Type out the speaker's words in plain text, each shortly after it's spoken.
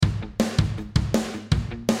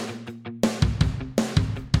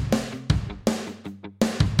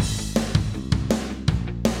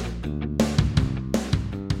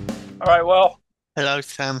right, well, Hello,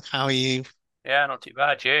 Sam. How are you? yeah, not too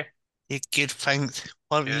bad, you. You good, thanks.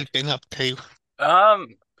 What have you Good. been up to? Um,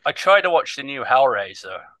 I tried to watch the new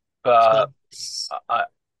Hellraiser, So, but I,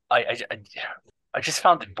 I I just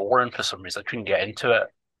found it boring for some reason. I couldn't get into it.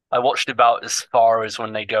 I watched about as far as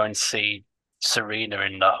when they go and see Serena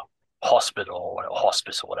in the hospital or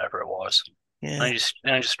hospice or whatever it was. And yeah.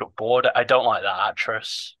 I just got bored. I don't like that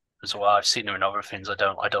actress as well. I've seen her in other things. I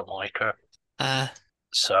don't like her. Uh,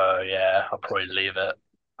 So yeah, I'll probably leave it.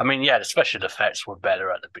 I mean, yeah, the special effects were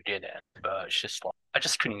better at the beginning, but it's just like I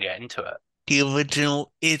just couldn't get into it. the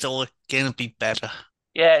original is always gonna be better.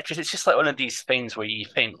 Yeah, it's just like one of these things where you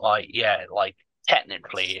think like, yeah, like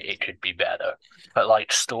technically it could be better, but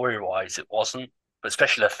like story wise it wasn't. But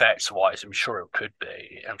special effects wise, I'm sure it could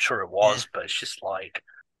be. I'm sure it Yeah. was, but it's just like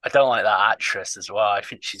I don't like that actress as well. I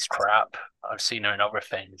think she's crap. I've seen her in other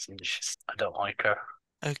things, and it's just I don't like her.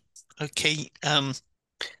 O- Okay.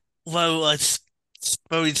 Well,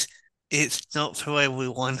 suppose it's not for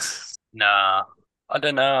everyone. Nah, I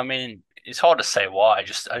don't know. I mean, it's hard to say why. I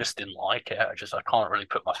just didn't like it. I can't really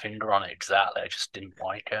put my finger on it exactly. I just didn't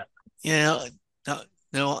like it. Yeah. No,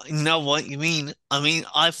 no, I know what you mean. I mean,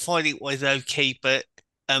 I thought it was okay, but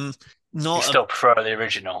um, You not a still prefer the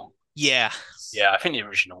original? yeah, Yeah, I think the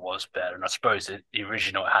original was better, and I suppose the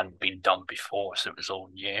original hadn't been done before, so it was all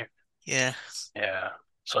new. yeah, Yeah,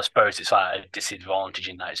 so I suppose it's like a disadvantage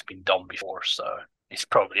in that it's been done before, so it's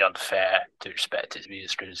probably unfair to expect it to be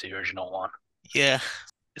as good as the original one. yeah.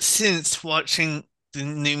 Since watching the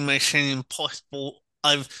new Mission Impossible,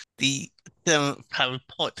 I've the seventh Harry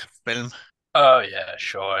Potter film. Oh yeah,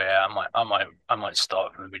 sure. Yeah, I might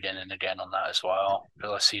start from the beginning again on that as well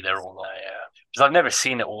because I see they're all there. Yeah, because I've never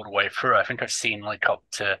seen it all the way through. I think I've seen like up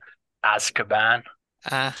to Azkaban.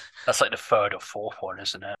 Uh, That's like the third or fourth one,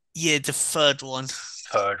 isn't it? yeah, the third one.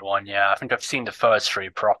 Third one. Yeah, I think I've seen the first three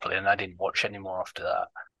properly, and I didn't watch any more after that.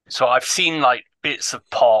 So I've seen like bits of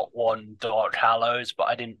part one, Dark Hallows, but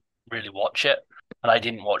I didn't really watch it, and I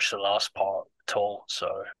didn't watch the last part at all.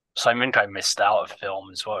 So I think I missed out a film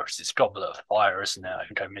as well because it's Goblet of Fire, isn't it? I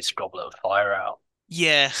think I missed Goblet of Fire out,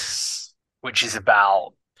 Yeah. which is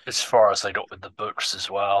about as far as I got with the books as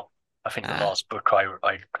well. I think the Uh, last book I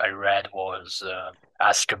read was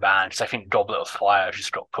Azkaban because I think Goblet of Fire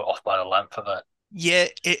just got put off by the length of it. yeah,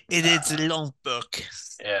 it is a long book.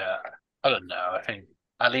 Yeah, I don't know. I think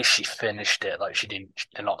at least she finished it. Like she didn't.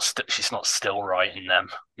 They're not. She's not still writing them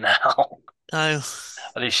now. Oh,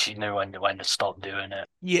 At least she knew when to stop doing it.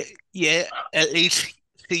 yeah, yeah, at least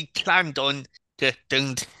he planned on just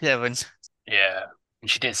doing seven. Yeah, and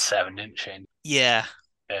she did seven, didn't she? Yeah,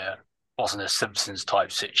 Yeah, wasn't a Simpsons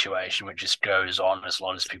type situation which just goes on as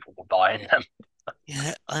long as people were buying them.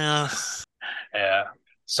 yeah, Yeah.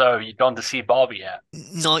 So you gone to see Barbie yet?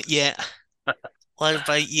 not yet. What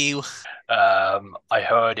about you? I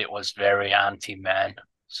heard it was very anti-men,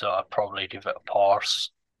 so I'd probably give it a pass.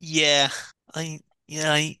 Yeah, I,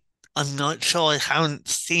 yeah, I'm not sure. I haven't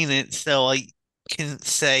seen it, so I can't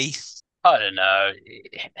say. I don't know.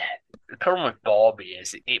 The problem with Barbie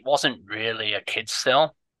is it wasn't really a kids' film,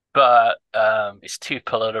 but it's too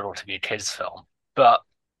political to be a kids' film. But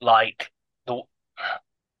like the,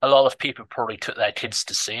 a lot of people probably took their kids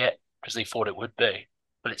to see it because they thought it would be.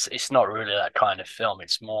 But it's not really that kind of film.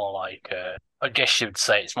 It's more like I guess you would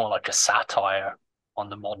say it's more like a satire on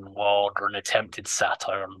the modern world or an attempted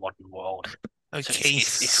satire on the modern world. So it's Okay,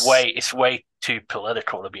 it's it's way it's way too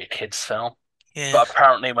political to be a kids' film. yeah, But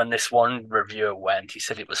apparently, when this one reviewer went, he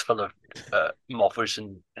said it was full of mothers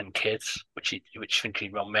and kids, which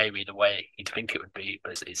thinking, well, maybe the way he'd think it would be,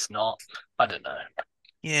 but it's not. I don't know.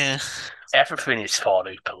 yeah, Everything is far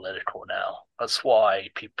too political now. That's why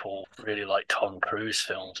people really like Tom Cruise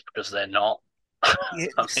films because they're not. yeah,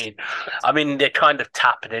 I mean, I mean, they're kind of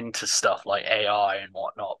tapping into stuff like AI and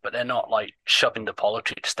whatnot, but they're not like shoving the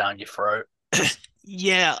politics down your throat.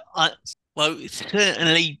 yeah. Well,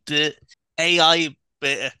 certainly the AI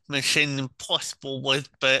bit of Mission Impossible was,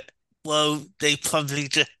 but well, they probably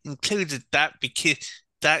just included that because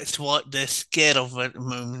that's what they're scared of at the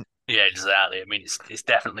moment. Yeah, exactly. I mean, it's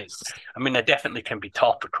definitely. I mean, they definitely can be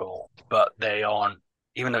topical, but they aren't.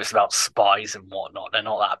 Even though it's about spies and whatnot, they're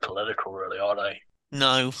not that political, really, are they?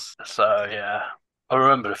 No. So yeah, I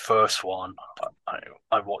remember the first one. I,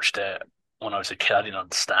 I watched it when I was a kid. I didn't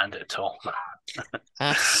understand it at all.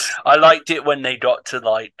 Uh, I liked it when they got to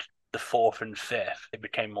like the fourth and fifth. It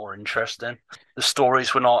became more interesting. The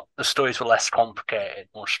stories were not. The stories were less complicated,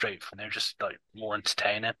 more straightforward. They were just like more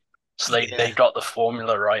entertaining. So they yeah, got the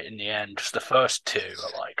formula right in the end. Just the first two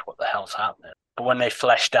are like, what the hell's happening? But when they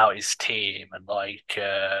fleshed out his team and like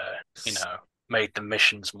you know made the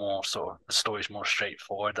missions more sort of the stories more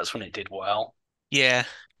straightforward. That's when it did well. Yeah,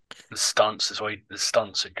 The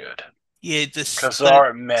stunts are good. yeah, Because I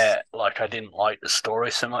admit, like I didn't like the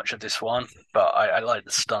story so much of this one, but I like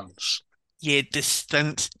the stunts. the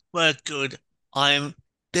stunts were good. I'm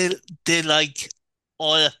they they like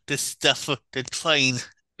all of the stuff with the train.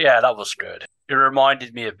 Yeah, that was good. It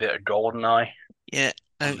reminded me a bit of GoldenEye Yeah,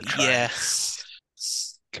 on the train. yeah,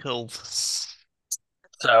 cool.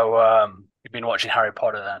 So, you've been watching Harry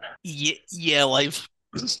Potter then? Yeah, I've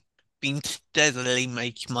been steadily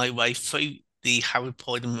making my way through the Harry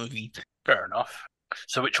Potter movies. Fair enough.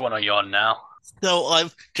 So, which one are you on now? So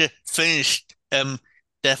I've just finished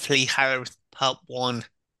Deathly Hallows Part 1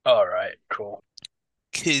 All right, cool.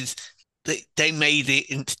 because they made it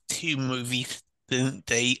into two movies, didn't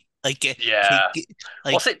they? I get Yeah.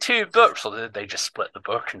 like Was it two books, or did they just split the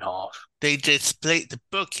book in half? they just split the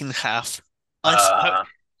book in half. I suppose Uh,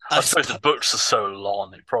 I I suppose the suppose books are so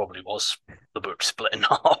long, it probably was the book split in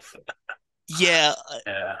half. yeah,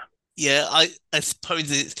 Yeah. yeah, I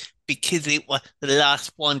suppose it's because it was the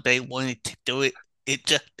last one they wanted to do it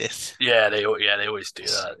justice. Yeah, they always do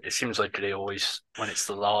that. It seems like they always, when it's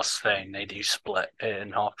the last thing, they do split it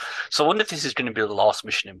in half. So I wonder if this is going to be the last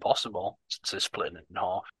Mission Impossible since they're splitting it in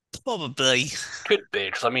half. Probably. Could be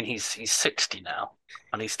because I mean he's 60 now,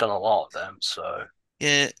 and he's done a lot of them. So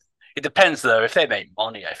Yeah, it depends though. If they make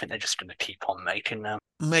money, I think they're just going to keep on making them.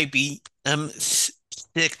 maybe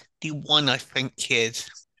 61 I think is.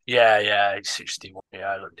 Yeah, he's 61. Yeah,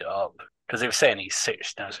 I looked it up because they were saying he's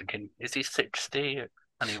 60. I was thinking, is he 60?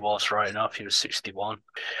 And he was right enough. He was 61.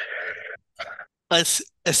 I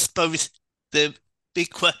suppose the big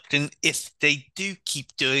question, if they do keep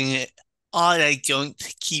doing it, are they going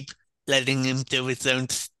to keep letting him do his own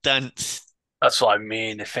stunts? That's what I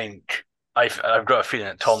mean. I think I've got a feeling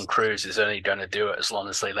that Tom Cruise is only going to do it as long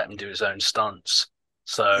as they let him do his own stunts.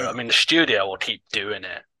 So Yeah, I mean, the studio will keep doing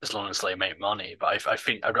it as long as they make money. But I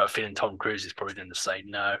think I've got a feeling Tom Cruise is probably going to say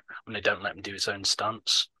no when they don't let him do his own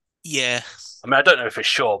stunts. yeah, I mean, I don't know for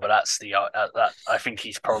sure, but that's that. I think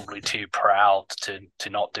he's probably too proud to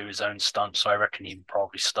not do his own stunts. So I reckon he'd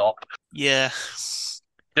probably stop. yeah,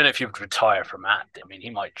 Don't know if he would retire from acting. I mean, he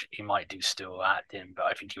might do still acting, but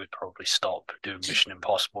I think he would probably stop doing Mission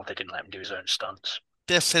Impossible if they didn't let him do his own stunts.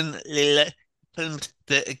 definitely let films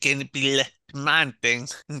that are going to be less demanding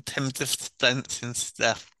in terms of stunts and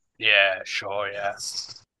stuff. Yeah, sure, yeah.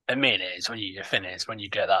 I mean, it's when you finish when you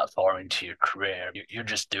get that far into your career, you're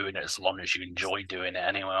just doing it as long as you enjoy doing it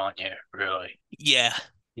anyway, aren't you? Really. Yeah,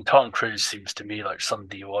 And Tom Cruise seems to me like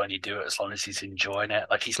somebody who will only do it as long as he's enjoying it.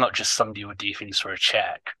 Like he's not just somebody who would do things for a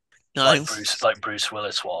check, no, like Bruce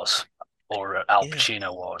Willis was, or Al yeah,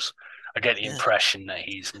 Pacino was. I get the yeah, impression that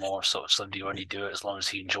he's more sort of somebody who only do it as long as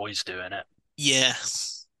he enjoys doing it. yeah,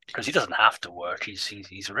 Because he doesn't have to work.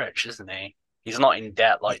 He's rich, isn't he? He's not in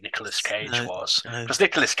debt like Nicolas Cage no, was. no, Because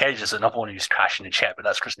Nicolas Cage is another one who's cashing a check, but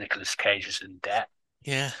that's because Nicolas Cage is in debt.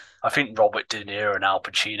 yeah, I think Robert De Niro and Al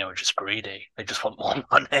Pacino are just greedy. They just want more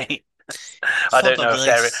money. probably, I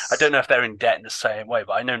don't know if they're in debt in the same way,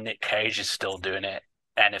 but I know Nick Cage is still doing it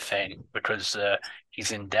anything because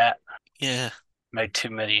he's in debt. yeah. Made too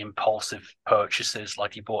many impulsive purchases,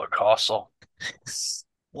 like he bought a castle.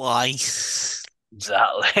 Why?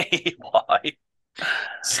 Exactly why.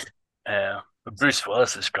 Yeah, but Bruce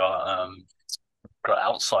Willis has got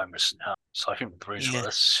Alzheimer's now, so I think Bruce Yeah,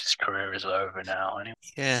 Willis' career is over now. Anyway.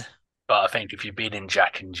 yeah, But I think if you've been in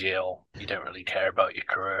Jack and Jill, you don't really care about your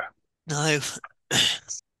career. no,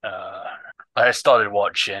 Uh, I started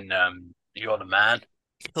watching You're the Man,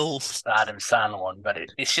 cool. the Adam Sandler one, but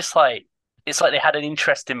it's just like they had an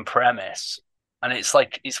interesting premise, and it's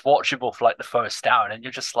like it's watchable for like the first hour, and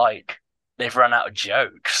you're just like they've run out of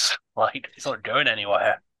jokes. Like it's not going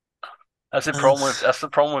anywhere. Uh, That's the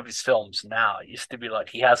problem with his films now. It used to be like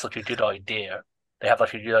he has like a good idea. They have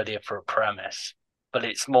like a good idea for a premise, but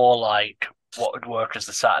it's more like what would work as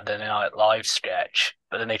the Saturday Night Live sketch,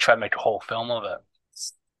 but then they try and make a whole film of it.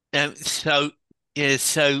 so yeah,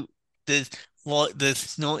 so there's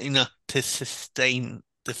there's not enough to sustain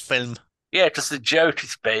the film. Yeah, because the joke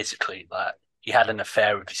is basically that he had an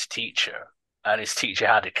affair with his teacher, and his teacher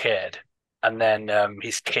had a kid, and then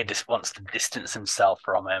his kid just wants to distance himself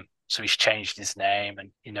from him, so he's changed his name,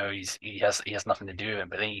 and he has nothing to do with him.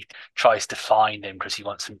 But then he tries to find him because he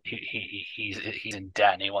wants him. He's in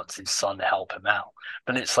debt, and he wants his son to help him out.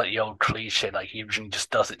 But it's like the old cliche, like he originally just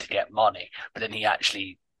does it to get money, but then he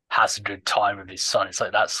actually has a good time with his son. It's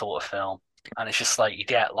like that sort of film. And it's just like you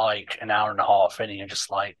get like an hour and a half in, and you're just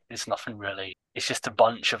like, there's nothing really. It's just a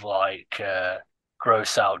bunch of like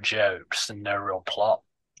gross out jokes and no real plot.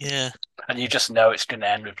 Yeah. And you just know it's going to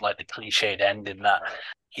end with like the cliched ending that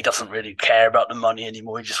he doesn't really care about the money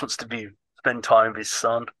anymore. He just wants to spend time with his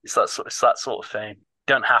son. It's that sort of thing. You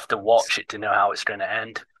don't have to watch it to know how it's going to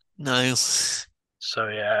end. No. So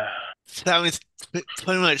yeah, Sounds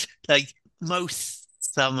pretty much like most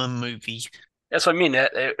summer movies. that's what I mean.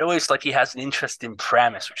 It always like he has an interesting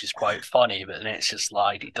premise, which is quite funny, but then it's just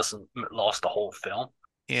like it doesn't last the whole film.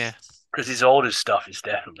 Yeah. Because his older stuff is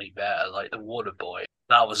definitely better, like the Water Boy.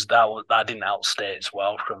 That didn't outstay its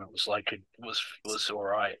welcome. It was like it was all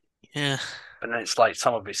right. Yeah. And then it's like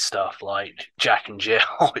some of his stuff, like Jack and Jill,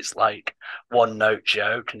 it's like one note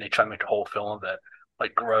joke, and they try and make a whole film of it,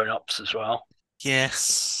 like Grown Ups as well. It's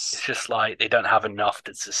Yes. just like they don't have enough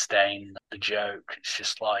to sustain the joke. It's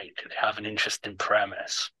just like they have an interesting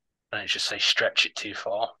premise, and it's just they stretch it too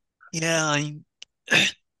far. Yeah,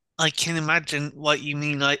 I can imagine what you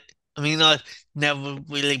mean. I mean, I've never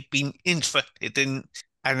really been interested in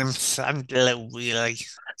Adam Sandler, really.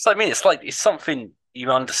 So I mean, it's something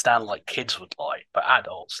you understand like kids would like, but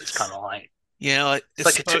adults, it's kind of like Yeah,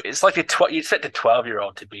 it's like you expect a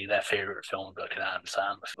 12-year-old to be their favorite film, like an Adam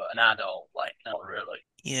Sandler, but an adult, like not really.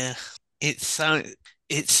 yeah, it sounds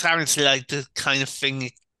it sounds like the kind of thing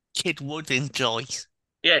a kid would enjoy.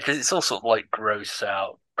 Yeah, because it's all sort of like gross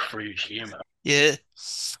out, crude humor. Yeah.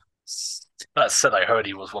 That said, I heard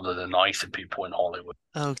he was one of the nicer people in Hollywood.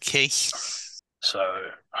 Okay. So,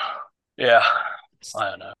 yeah, I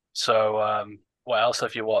don't know. So, what else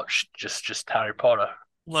have you watched? Just Harry Potter.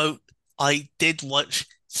 Well, I did watch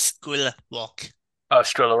School Rock. Oh,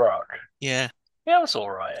 Thriller Rock. Yeah. Yeah, it was all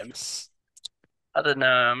right. I don't know.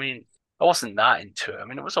 I mean, I wasn't that into it. I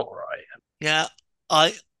mean, it was all right. Yeah,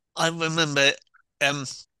 I I remember um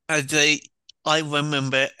as a I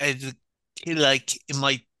remember as a kid, like in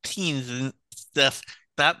my teens and stuff,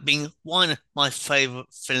 that being one of my favorite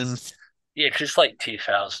films. Yeah, because it's like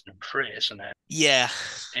 2003, isn't it? Yeah,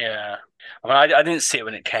 Yeah. I mean, I didn't see it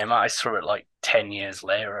when it came out. I saw it like 10 years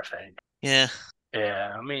later, I think. yeah,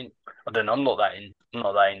 Yeah, I mean, I don't know. I'm not that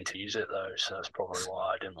into music though, so that's probably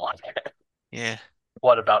why I didn't like it. yeah.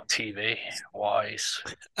 What about TV wise?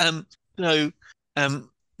 Um, so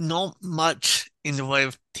not much in the way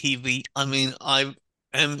of TV. I mean, I've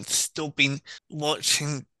still been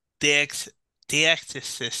watching the Ex the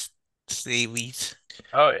Exorcist series.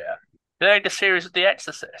 Oh yeah, the series of The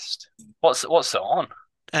Exorcist. What's it on?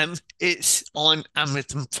 It's on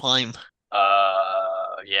Amazon Prime.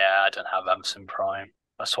 Yeah, I don't have Amazon Prime.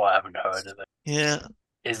 That's why I haven't heard of it. Yeah.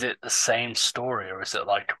 Is it the same story or is it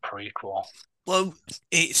like a prequel? Well,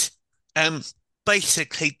 it's um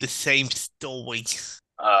basically the same story.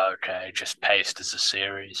 Okay, just paced as a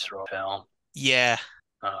series or a film. Yeah.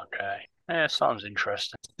 Okay, yeah, sounds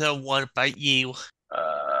interesting. So what about you?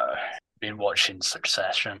 Uh, been watching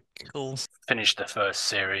Succession. Cool, Finished the first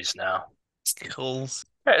series now. cool.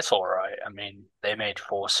 Yeah, it's all right. I mean, they made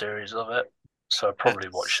 4 series of it, so I'd Uh, probably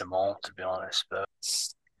watch them all to be honest. But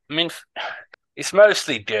I mean, it's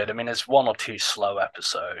mostly good. I mean, there's one or two slow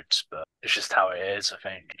episodes, but it's just how it is. I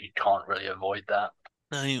think you can't really avoid that.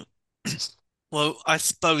 no. Well, I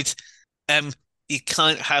suppose you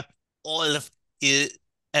can't have all of your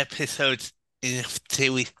episodes in a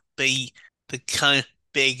series be the kind of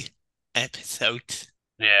big episodes.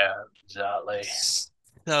 Yeah, exactly.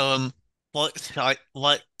 So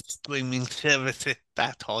what streaming service is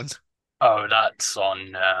that on? Oh, that's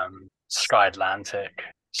on Sky Atlantic,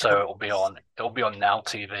 so Cool, it'll be on Now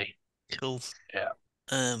TV. cool. Yeah.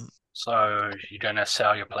 Um, So you're gonna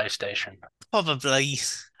sell your PlayStation? Probably.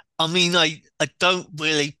 I mean, I don't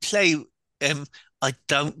really play I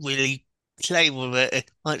don't really play with it as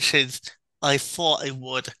much as I thought I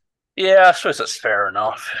would. Yeah, I suppose that's fair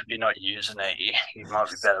enough. If you're not using it, you might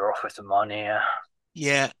be better off with the money. Yeah.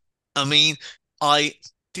 Yeah. I mean, I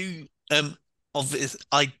do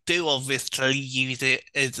I do obviously use it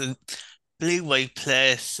as a Blu-ray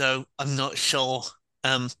player, so I'm not sure.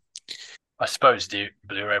 Um I suppose the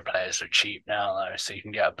Blu-ray players are cheap now, though, so you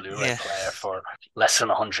can get a Blu-ray yeah. player for less than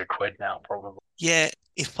 100 quid now, probably. Yeah,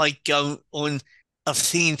 if I go on I've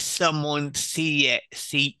seen someone see it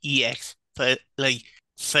CEX for like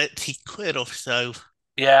 30 quid or so.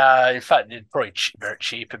 Yeah, in fact, it's probably very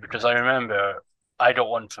cheaper because I remember I got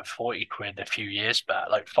one for 40 quid a few years back,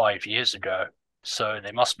 like 5 years ago. So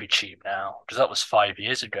they must be cheap now because that was 5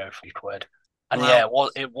 years ago, 40 quid. And yeah, Wow.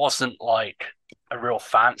 it wasn't like a real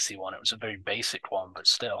fancy one. It was a very basic one, but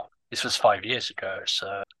still, this was 5 years ago.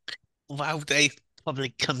 So Wow, they've probably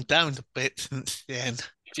come down a bit since then.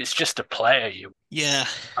 it's just a player. Yeah,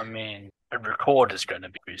 I mean, a recorder's going to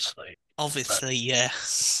be obviously, but obviously, yeah.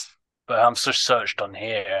 I'm just searched on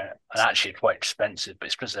here, and actually it's quite expensive, but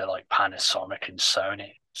it's because they're like Panasonic and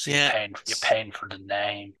Sony. So Yeah, you're paying for the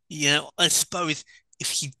name. I suppose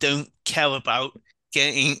if you don't care about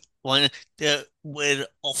getting one of the weird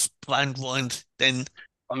off-brand ones, then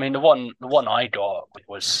I mean, the one I got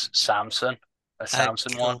was Samsung, a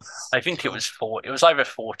Samsung one. cool, I think cool. it was either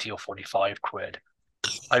 40 or 45 quid.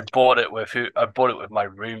 I bought it with my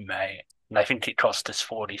roommate, and I think it cost us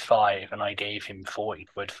 45, and I gave him 40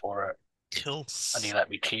 quid for it, Cool. and he let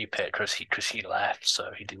me keep it because he left,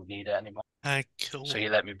 so he didn't need it anymore. So Cool. he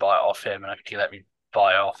let me buy it off him, and I think he let me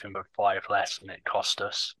buy it off him for five less than it cost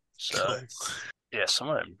us. So Cool. yeah, some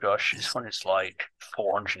of them, gosh, this one is like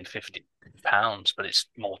 £450, but it's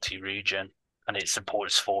multi-region and it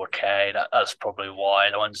supports 4K. That's probably why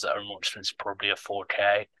the ones that are more expensive probably are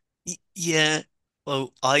 4K. Yeah.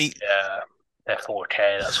 Well, Yeah, they're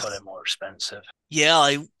 4K. That's why they're more expensive.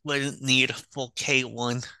 I wouldn't need a 4K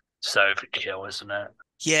one. It's overkill, isn't it?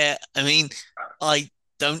 Yeah, I mean, I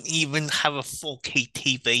don't even have a 4K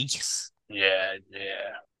TV. Yeah,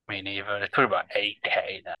 yeah. Me neither. They're talking about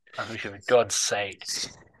 8K now. I mean, for God's sake,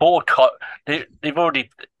 4K. They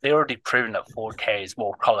already proven that 4K is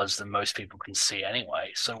more colors than most people can see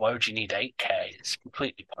anyway. So why would you need 8K? It's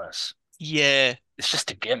completely pointless. Yeah, It's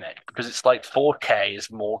just a gimmick because it's like 4K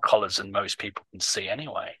is more colors than most people can see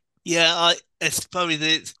anyway. yeah, I suppose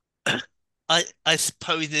it's I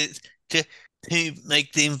suppose it's to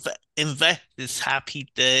make the investors happy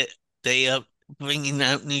that they are bringing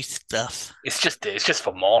out new stuff. It's just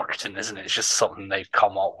for marketing, isn't it? It's just something they've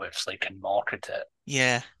come up with so they can market it.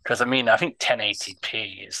 Yeah, Because I mean, I think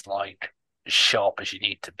 1080p is like as sharp as you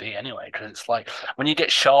need to be anyway. Because it's like when you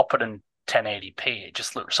get sharper than 1080p,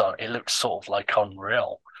 it looks sort of like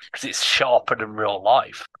unreal because it's sharper than real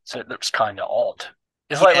life. So it looks kind of odd.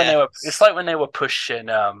 yeah, It's like when they were pushing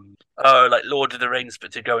like Lord of the Rings,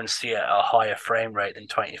 but to go and see it at a higher frame rate than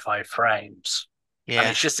 25 frames. And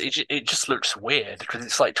yeah, it just looks weird because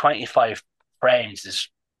it's like 25 frames is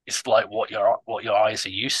it's like what your eyes are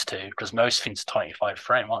used to because most things are 25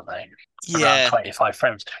 frame, aren't they? Around yeah, 25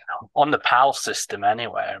 frames on the PAL system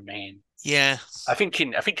anyway. I mean, yeah, I think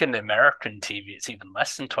in the American TV it's even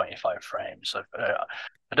less than 25 frames.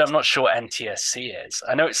 But I'm not sure what NTSC is.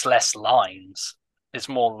 I know it's less lines. There's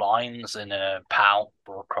more lines in a PAL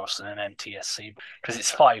broadcast than an NTSC because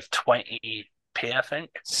it's 520p, I think,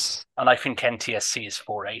 and I think NTSC is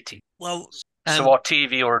 480. well, So our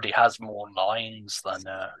TV already has more lines than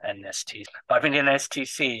NST. But I think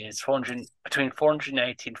NSTC is 400 between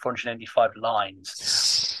 480 and 485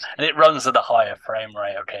 lines, and it runs at a higher frame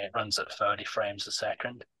rate. Okay, it runs at 30 frames a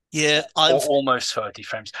second, yeah, or almost 30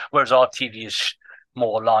 frames, whereas our TV is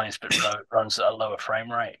more lines but runs at a lower frame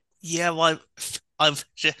rate. yeah, I've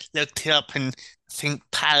just looked it up and I think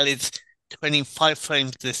PAL is 25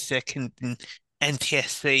 frames a second and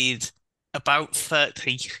NTSC is about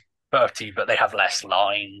 30. 30, but they have less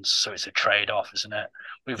lines, so it's a trade-off, isn't it?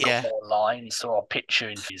 We've got Yeah. more lines, so our picture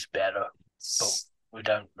is better, but we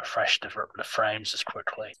don't refresh the frames as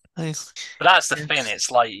quickly. Nice. But that's the thing. It's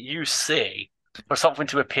like you see, for something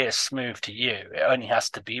to appear smooth to you, it only has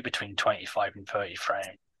to be between 25 and 30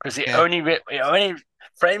 frames because Yeah.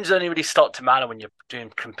 frames only really start to matter when you're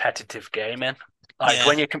doing competitive gaming. Like Yeah.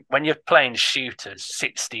 when you're playing shooters,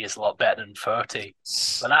 60 is a lot better than 30.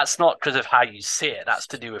 But that's not because of how you see it. That's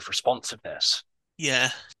to do with responsiveness.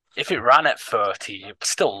 Yeah. If it ran at 30, it would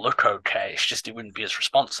still look okay. It's just it wouldn't be as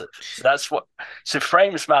responsive. So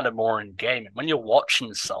frames matter more in gaming. When you're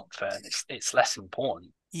watching something, it's less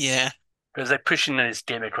important Yeah. because they're pushing this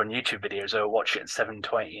gimmick on YouTube videos. Oh, watch it at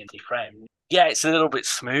 720 frames. Yeah, it's a little bit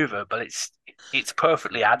smoother, but it's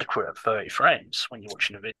perfectly adequate at 30 frames when you're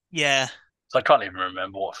watching a video. Yeah. So I can't even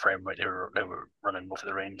remember what frame rate they were running Lord of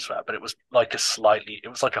the Rings at, but it was like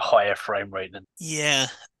a higher frame rate than. Yeah.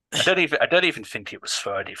 I don't even think it was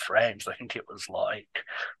 30 frames. I think it was like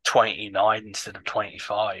 29 instead of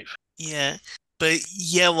 25. Yeah. But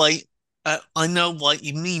yeah, like I know what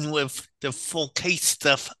you mean with the 4K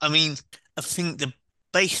stuff. I mean, I think the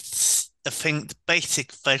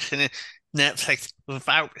basic version of Netflix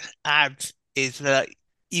without ads is like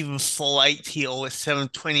either 480 or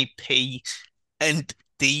 720p, and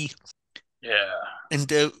the Yeah. and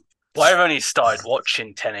the Well, I've only started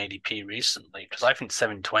watching 1080p recently because I think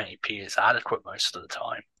 720p is adequate most of the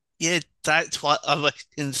time. yeah, that's what I was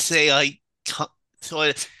gonna say. I can't sort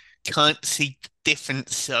of can't see the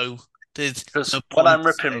difference, so there's Because no point saying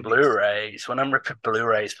it. When I'm ripping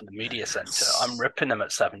Blu-rays from the media center, I'm ripping them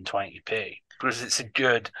at 720p because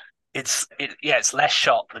it's less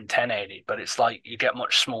sharp than 1080, but it's like you get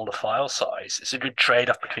much smaller file size. It's a good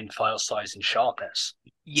trade-off between file size and sharpness,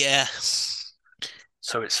 Yeah.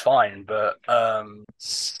 so it's fine. But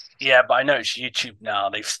yeah, but I noticed YouTube now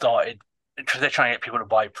they've started because they're trying to get people to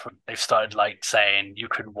buy, they've started like saying you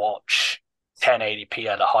can watch 1080p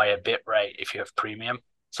at a higher bit rate if you have premium.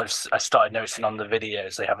 So I started noticing on the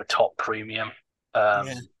videos they have a top premium.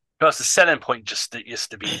 Yeah. Because the selling point just it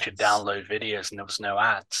used to be you could download videos and there was no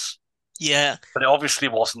ads. Yeah. But it obviously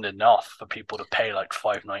wasn't enough for people to pay like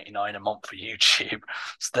 $5.99 a month for YouTube.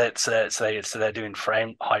 So they're doing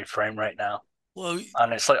high frame rate now. Well,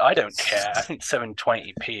 And it's like I don't care. I think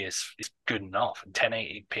 720p is good enough, and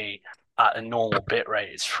 1080p at a normal bit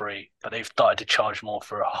rate is free. But they've started to charge more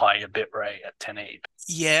for a higher bit rate at 1080p.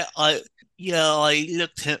 yeah, I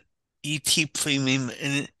looked at YouTube Premium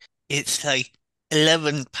and it's like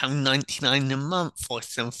 £11.99 a month or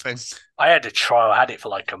something. I had a trial. I had it for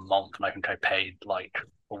like a month, and I think I paid like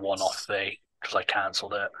a one-off fee because I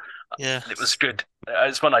cancelled it. Yeah. It was good.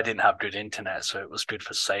 It's when I didn't have good internet, so it was good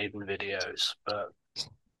for saving videos. But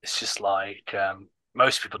it's just like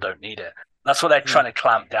most people don't need it. That's what they're Yeah. trying to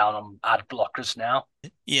clamp down on ad blockers now.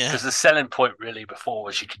 Yeah. Because the selling point really before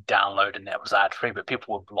was you could download and it was ad free, but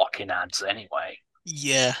people were blocking ads anyway.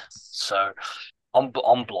 Yeah. So I'm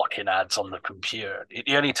blocking ads on the computer.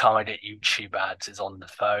 The only time I get YouTube ads is on the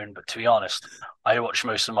phone. But to be honest, I watch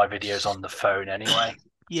most of my videos on the phone anyway.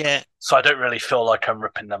 Yeah. So I don't really feel like I'm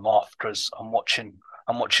ripping them off because I'm watching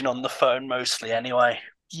on the phone mostly anyway.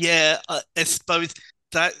 Yeah. I suppose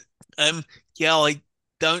that yeah, I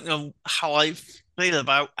don't know how I feel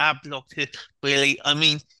about ad blockers really. I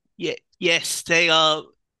mean, yeah, yes, they are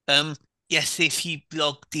yes, if you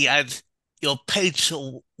block the ads, your page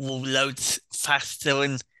will load faster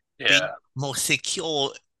and be Yeah. more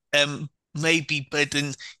secure. Maybe, but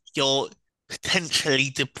then you're potentially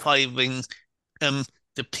depriving um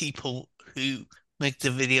the people who make the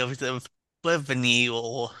videos of revenue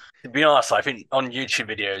or To be honest, I think on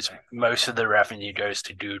YouTube videos, most of the revenue goes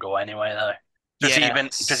to Google anyway, though. yeah,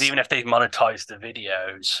 Because even if they monetize the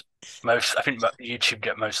videos, I think YouTube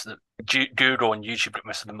get most of the Google and YouTube get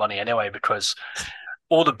most of the money anyway because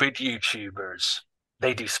all the big YouTubers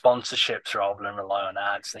they do sponsorships rather than rely on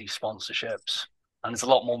ads. They do sponsorships, and there's a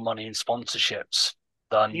lot more money in sponsorships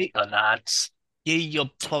than yeah, than ads. yeah, you're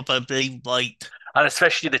probably right. And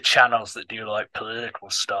especially the channels that do like political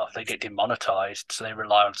stuff, they get demonetized, so they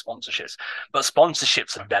rely on sponsorships. But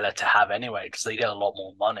sponsorships are better to have anyway because they get a lot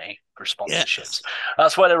more money for Yeah, sponsorships.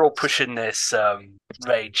 That's why they're all pushing this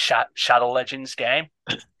Raid Shadow Legends game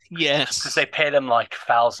yeah, because they pay them like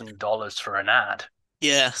 $1,000 for an ad.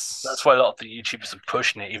 yeah, That's why a lot of the YouTubers are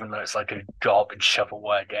pushing it, even though it's like a garbage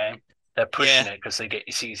shovelware game. They're pushing yeah, it because they get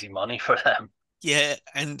it's easy money for them. yeah.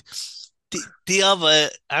 And the other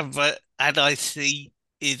ad I see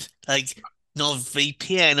is like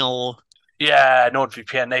NordVPN or Yeah,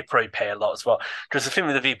 NordVPN, they probably pay a lot as well. Because the thing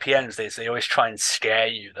with the VPNs is they always try and scare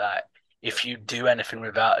you that if you do anything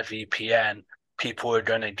without a VPN, people are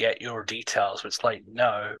going to get your details. But it's like,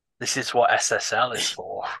 no, this is what SSL is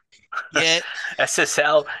for. yeah,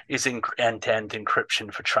 SSL is end-to-end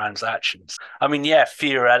encryption for transactions. I mean, yeah,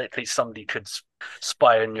 theoretically, somebody could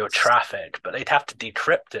spy on your traffic, but they'd have to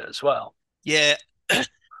decrypt it as well. yeah.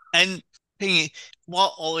 And thing is,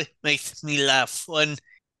 what always makes me laugh when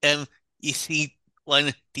um you see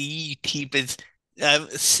when the YouTubers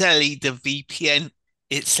selling the VPN,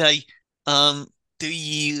 it's like do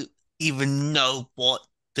you even know what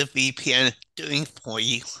the VPN is doing for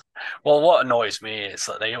you? Well, what annoys me is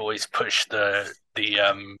that they always push the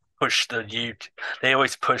you they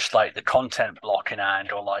always push like the content blocking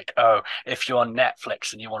and or like, oh, if you're on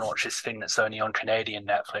Netflix and you want to watch this thing that's only on Canadian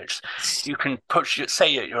Netflix, you can say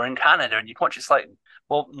you're in Canada and you can watch it's like,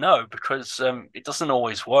 well, no, because it doesn't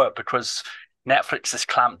always work because Netflix has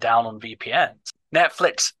clamped down on VPNs.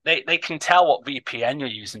 Netflix, they can tell what VPN you're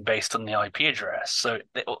using based on the IP address. So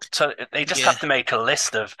they just Yeah, have to make a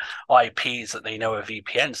list of IPs that they know are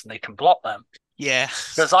VPNs and they can block them. yeah,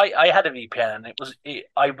 Because I had a VPN and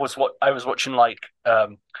I was watching like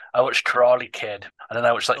I watched Karate Kid and then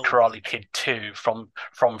I watched like oh, Karate Kid 2 from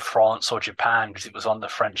France or Japan because it was on the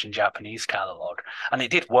French and Japanese catalog and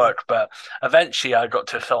it did yeah, work, but eventually I got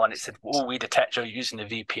to a film and it said, "Oh, we detect you're using a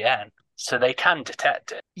VPN," so they can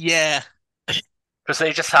detect it yeah, because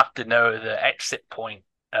they just have to know the exit point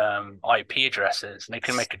IP addresses and they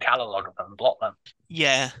can make a catalog of them and block them.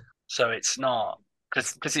 yeah, So it's not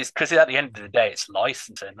because at the end of the day it's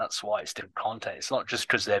licensing. That's why it's different content. It's not just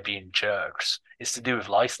because they're being jerks. It's to do with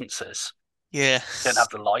licenses. yeah, You don't have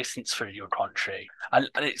the license for your country, and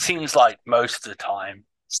it seems like most of the time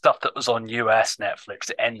stuff that was on US Netflix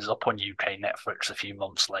it ends up on UK Netflix a few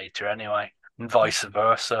months later anyway, and vice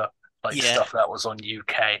versa. Like yeah, stuff that was on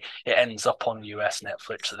UK, it ends up on US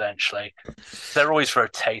Netflix eventually. They're always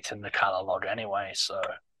rotating the catalog anyway, so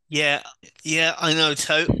yeah, yeah. I know.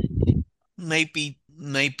 So maybe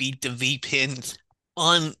the VPNs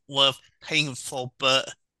aren't worth paying for,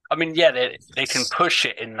 but I mean, yeah, they can push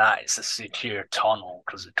it in that it's a secure tunnel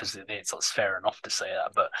because it is. That's fair enough to say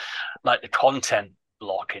that, but like the content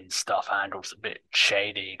blocking stuff handles a bit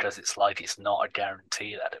shady because it's like it's not a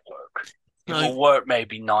guarantee that it works. It no, will work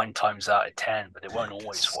maybe 9 times out of 10, but it won't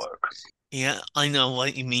always work. yeah, I know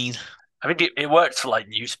what you mean. I think it works for like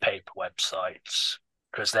newspaper websites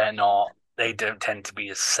because they don't tend to be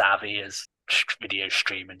as savvy as video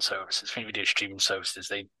streaming services. I think video streaming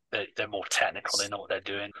services, they're more technical. They know what they're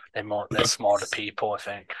doing. They're smarter people, I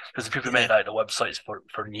think. Because the people who Yeah, make like the websites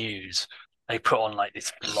for news, they put on like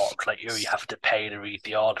this block, like you have to pay to read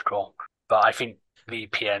the article. But I think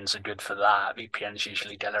VPNs are good for that. VPNs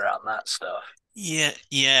usually get around that stuff.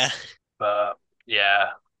 yeah. But yeah,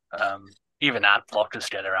 even ad blockers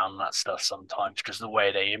get around that stuff sometimes because the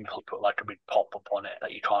way they input put like a big pop up on it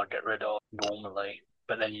that you can't get rid of normally.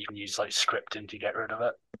 But then you can use like scripting to get rid of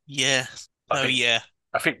it. Yeah. I Oh think yeah.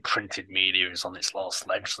 I think printed media is on its last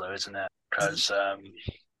legs though, isn't it? Because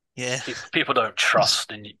Yeah. people don't trust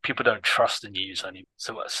the news anymore.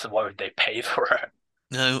 So why would they pay for it?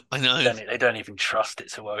 No, I know. They don't even trust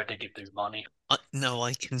it. So why would they give them money? No,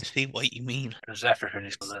 I can see what you mean. Because everything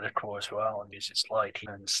is political as well, and it's like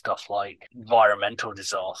and stuff like environmental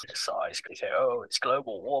disaster size. They say, "Oh, it's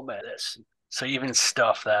global warming." This, so even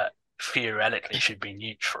stuff that theoretically should be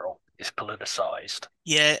neutral is politicized.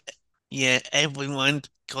 Yeah, yeah, everyone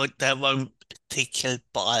got their own particular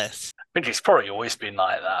bias. I think it's probably always been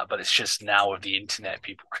like that, but it's just now with the internet,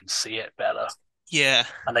 people can see it better, Yeah,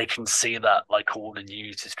 and they can see that like all the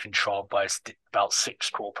news is controlled by about 6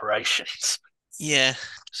 corporations. yeah,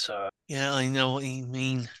 So yeah, I know what you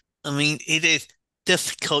mean. I mean, it is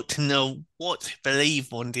difficult to know what to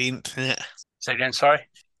believe on the internet. say again, sorry.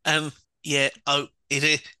 Um, yeah, oh, it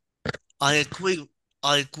is. I agree.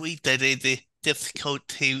 I agree that it is difficult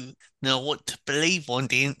to know what to believe on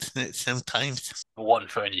the internet sometimes. The one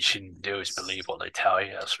thing you shouldn't do is believe what they tell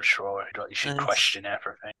you. That's for sure. You should Um, question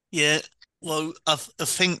everything. yeah, well, I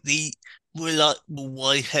think the reliable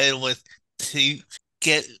way here was to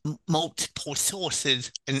get multiple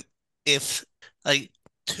sources, and if like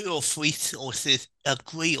two or three sources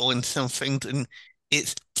agree on something, then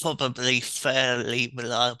it's probably fairly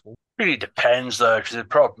reliable. Really depends though, because the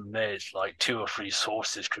problem is like 2 or 3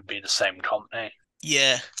 sources could be the same company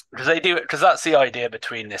Yeah, because they do it because that's the idea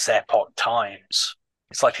between this Epoch Times.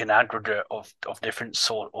 It's like an aggregate of different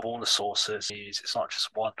sort of all the sources. It's not just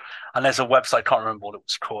one. And there's a website, I can't remember what it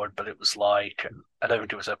was called, but it was like I don't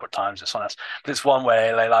think it was Epoch Times. It's something else. But it's one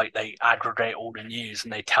where they aggregate all the news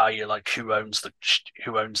and they tell you like who owns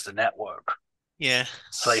the network. yeah,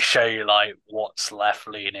 So they show you like what's left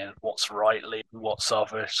leaning, what's right leaning, what's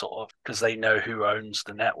other sort of because they know who owns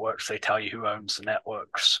the networks. They tell you who owns the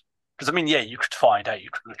networks. Because I mean, yeah, you could find out, you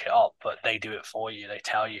could look it up, but they do it for you. They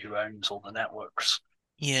tell you who owns all the networks,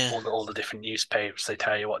 yeah, all the different newspapers. They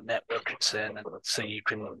tell you what network it's in, and so you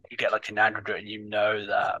get like an aggregate, and you know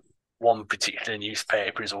that one particular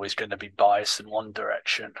newspaper is always going to be biased in one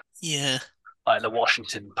direction. yeah, Like the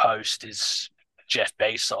Washington Post is Jeff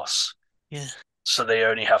Bezos, yeah, so they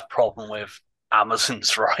only have problem with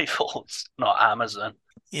Amazon's rivals, not Amazon.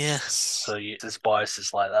 yeah, So there's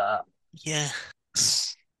biases like that. yeah.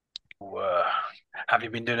 Uh, have you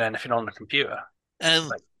been doing anything on the computer,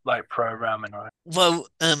 Um, like programming, or well,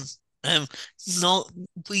 um, not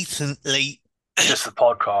recently. just the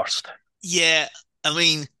podcast? Yeah, I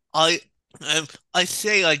mean, I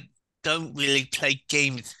say I don't really play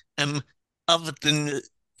games, other than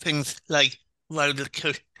things like Roller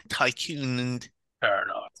Coaster Tycoon and Fair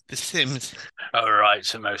enough. The Sims. All right,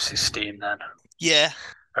 so mostly Steam then. Yeah,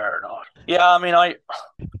 Fair enough. Yeah, I mean,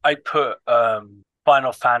 I put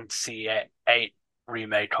Final Fantasy eight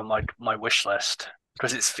remake on my wish list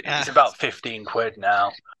because it's uh, about 15 quid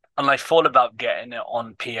now, and I thought about getting it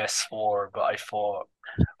on PS4, but I thought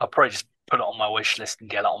I'll probably just put it on my wish list and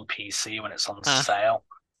get it on PC when it's on uh, sale.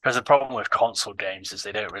 Because the problem with console games is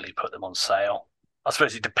they don't really put them on sale. I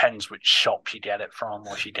suppose it depends which shop you get it from,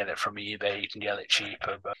 or if you get it from eBay, you can get it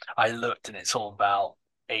cheaper. But I looked and it's all about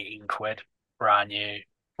 18 quid, brand new.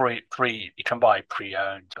 You can buy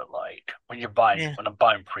pre-owned, but like yeah, when I'm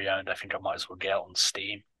buying pre-owned, I think I might as well get it on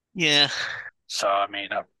Steam. yeah, So I mean,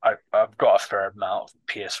 I've got a fair amount of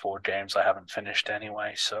PS4 games I haven't finished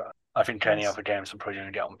anyway. So I think any other games I'm probably going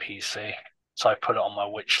to get on PC. So I put it on my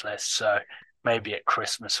wish list. So maybe at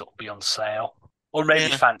Christmas it'll be on sale, or maybe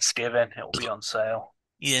yeah, Thanksgiving it'll be on sale.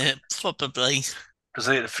 yeah, probably. Because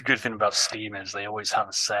the good thing about Steam is they always have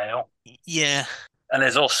a sale. Yeah, And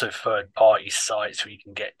there's also third-party sites where you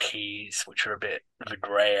can get keys, which are a bit of a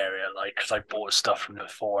grey area. Like, because I bought stuff from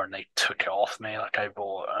before and they took it off me. Like, I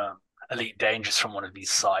bought Elite Dangerous from one of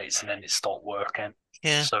these sites and then it stopped working.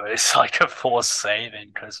 Yeah, So it's like a forced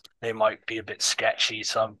saving because they might be a bit sketchy.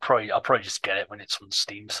 So I'll probably just get it when it's on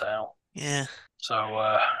Steam sale. yeah. So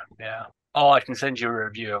yeah. Oh, I can send you a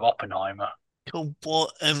review of Oppenheimer. Cool.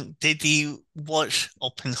 What did you watch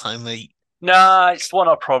Oppenheimer? Nah, it's one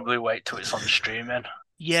I'll probably wait till it's on streaming.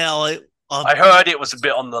 Yeah, I heard it was a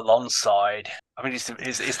bit on the long side. I mean,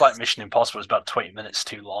 it's like Mission Impossible. It's about 20 minutes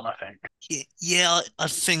too long, I think. yeah, I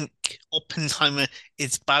think Oppenheimer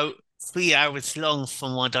is about 3 hours long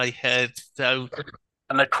from what I heard. So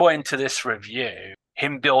And according to this review,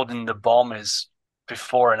 him building the bomb is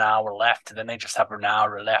before an hour left, and then they just have an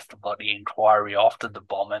hour left about the inquiry after the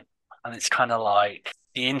bombing. And it's kind of like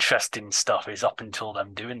the interesting stuff is up until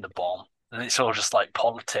them doing the bomb, and it's all just like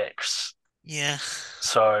politics. yeah,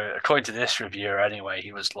 So according to this reviewer, anyway,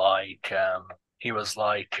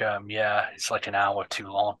 yeah, it's like an hour too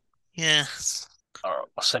long. yeah, Or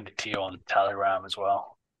I'll send it to you on Telegram as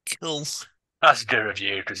well. cool. That's a good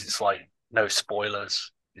review because it's like no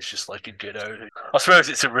spoilers. It's just like a good overview. I suppose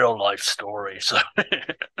it's a real life story, so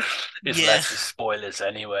it's Yeah, less spoilers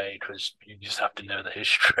anyway because you just have to know the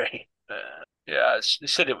history. Yeah, they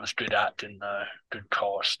said it was good acting, good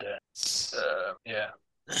cast. Yeah,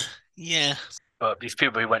 yeah. but these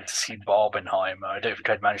people who went to see Barbenheimer, I don't think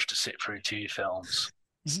I'd managed to sit through two films.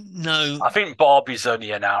 No, I think Barbie's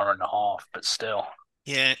only an hour and a half, but still.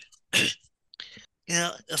 yeah,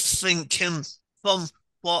 yeah. I think from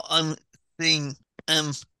what I'm seeing,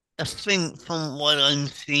 um, I think from what I'm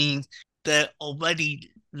seeing, they're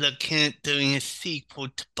already looking at doing a sequel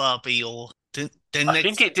to Barbie or the I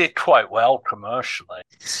think next. it did quite well commercially.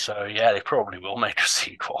 So yeah, they probably will make a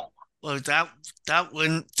sequel. Well, that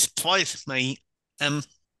wouldn't surprise me.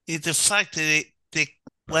 Is the fact that it did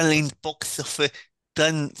well in box office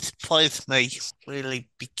doesn't surprise me really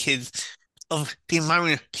because of the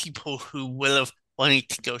amount of people who will have wanted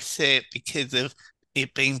to go see it because of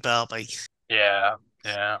it being Barbie. Yeah,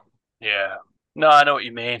 yeah, yeah. No, I know what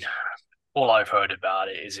you mean. All I've heard about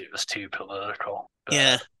it is it was too political.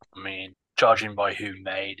 Yeah, But I mean, judging by who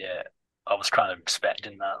made it, I was kind of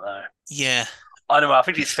expecting that though. yeah, I know. I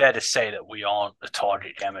think it's fair to say that we aren't the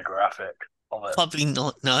target demographic of it. probably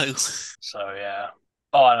not. No. So yeah.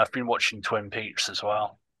 Oh, and I've been watching Twin Peaks as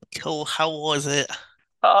well. Cool. How was it?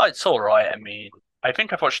 Oh, it's all right. I mean, I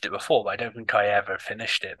think I've watched it before, but I don't think I ever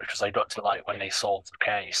finished it because I got to like when they solved the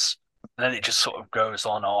case. And then it just sort of goes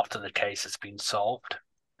on after the case has been solved.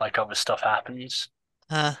 Like other stuff happens.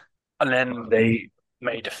 Uh, And then they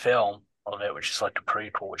made a film of it, which is like a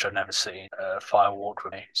prequel, which I've never seen. Fire Walk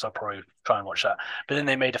with Me, so I'll probably try and watch that. But then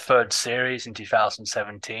they made a third series in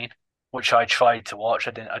 2017, which I tried to watch.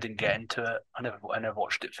 I didn't get into it. I never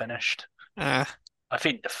watched it finished. uh, I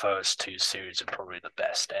think the first two series are probably the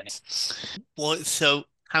best. what? So,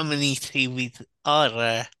 how many series are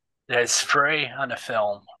there? There's three and a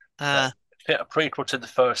film. Uh, A prequel to the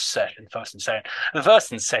first and second. The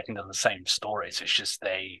first and second are the same stories. It's just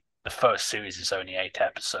the first series is only 8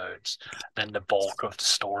 episodes. Then the bulk of the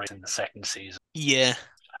story is in the second season, yeah.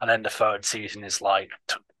 and then the third season is like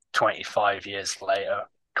 25 years later,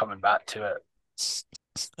 coming back to it.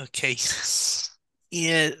 Okay.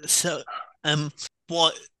 Yeah. So,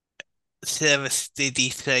 what service did he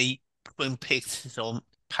say Twin Peaks is on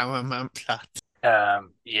Paramount Plus?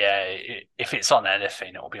 Yeah, if it's on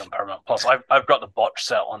anything, it will be on Paramount Plus. I've got the box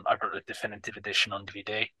set on. I've got the definitive edition on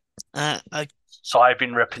DVD. I So I've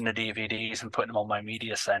been ripping the DVDs and putting them on my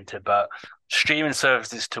media center. But streaming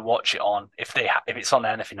services to watch it on, if it's on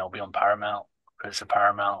anything, it'll be on Paramount because it's a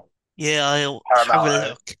Paramount. yeah, I'll have Paramount a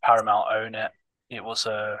look. Paramount own it. It was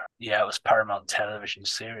it was Paramount television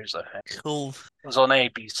series. I think Cool. it was on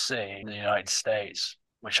ABC in the United States,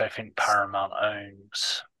 which I think Paramount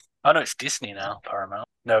owns. Oh no, it's Disney now. Paramount.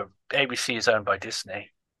 No, ABC is owned by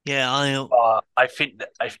Disney. Yeah, I'll. I think that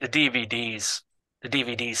the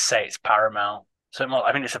DVDs say it's Paramount. So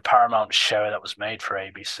I think it's a Paramount show that was made for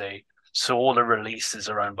ABC. So all the releases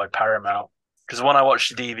are owned by Paramount. Because when I watch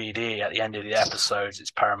the DVD at the end of the episodes,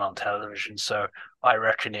 it's Paramount Television. So I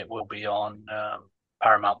reckon it will be on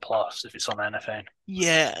Paramount Plus if it's on anything.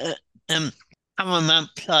 Yeah, Paramount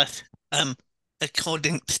Plus.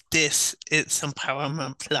 According to this, it's on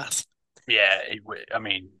Paramount Plus. Yeah, I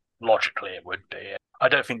mean, logically it would be. I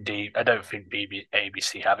don't think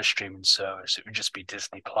ABC have a streaming service. It would just be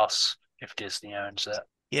Disney Plus if Disney owns it.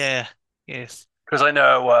 Yeah. Yes. Because I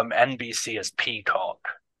know NBC has Peacock.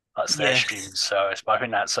 That's their Yes. streaming service, but I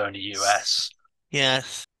think that's only US.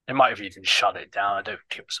 Yes. They might have even shut it down. I don't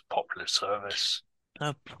think it was a popular service.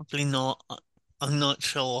 Probably not. I'm not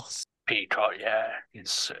sure. Peacock, yeah,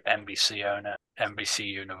 it's NBC owner, NBC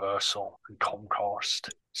Universal, and Comcast.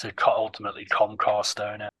 So ultimately Comcast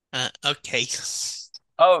owner. Okay.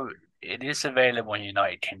 Oh, it is available in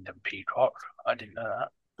United Kingdom, Peacock. I didn't know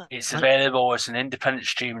that. It's I, available as an independent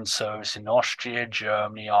streaming service in Austria,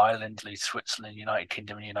 Germany, Ireland, Switzerland, United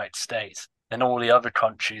Kingdom, and United States. In all the other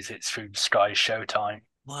countries, it's through Sky Showtime.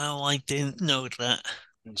 well, I didn't know that.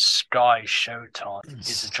 And Sky Showtime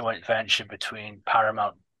is a joint venture between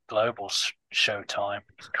Paramount Global Showtime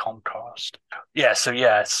and Comcast. Yeah, so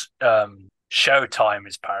yes, Showtime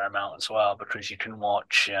is Paramount as well because you can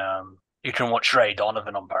watch Ray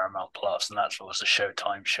Donovan on Paramount Plus, and that was a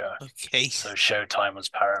Showtime show. Okay. So Showtime was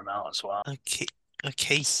Paramount as well. Okay.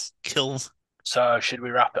 Okay. Cool. So should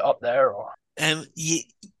we wrap it up there, or?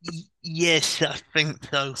 Yes, I think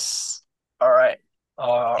so. All right.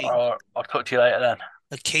 Okay. I'll talk to you later then.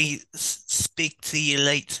 Okay. Speak to you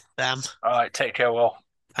later, Sam. All right. Take care, Will.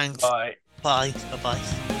 Thanks. Bye. Bye. Bye.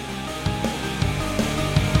 Bye.